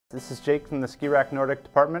This is Jake from the Skirack Nordic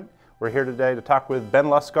department. We're here today to talk with Ben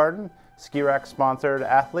Lustgarten, Skirack sponsored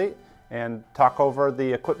athlete, and talk over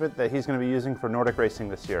the equipment that he's going to be using for Nordic racing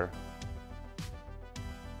this year.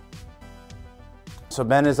 So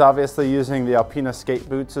Ben is obviously using the Alpina skate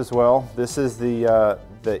boots as well. This is the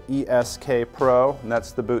ESK Pro, and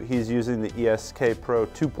that's the boot he's using, the ESK Pro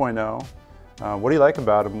 2.0. What do you like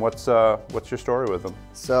about them? What's your story with them?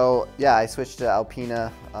 So yeah, I switched to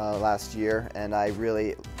Alpina last year, and I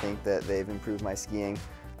really think that they've improved my skiing.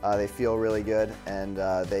 They feel really good, and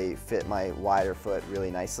they fit my wider foot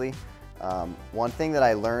really nicely. One thing that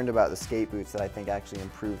I learned about the skate boots that I think actually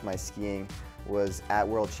improved my skiing was at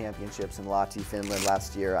World Championships in Lahti, Finland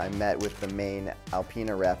last year. I met with the main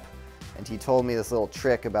Alpina rep, and he told me this little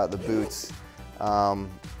trick about the boots,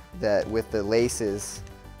 that with the laces,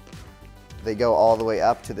 they go all the way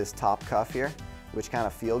up to this top cuff here, which kind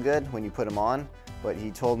of feel good when you put them on. But he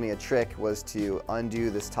told me a trick was to undo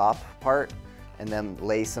this top part and then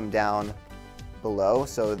lace them down below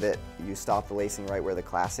so that you stop the lacing right where the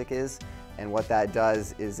classic is. And what that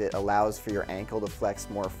does is it allows for your ankle to flex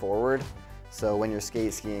more forward. So when you're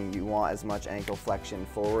skate skiing, you want as much ankle flexion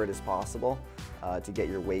forward as possible to get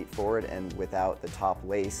your weight forward, and without the top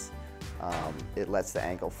lace, it lets the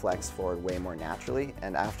ankle flex forward way more naturally.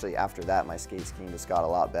 And after that, my skate skiing just got a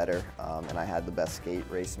lot better, and I had the best skate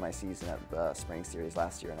race of my season at the Spring Series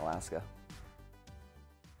last year in Alaska.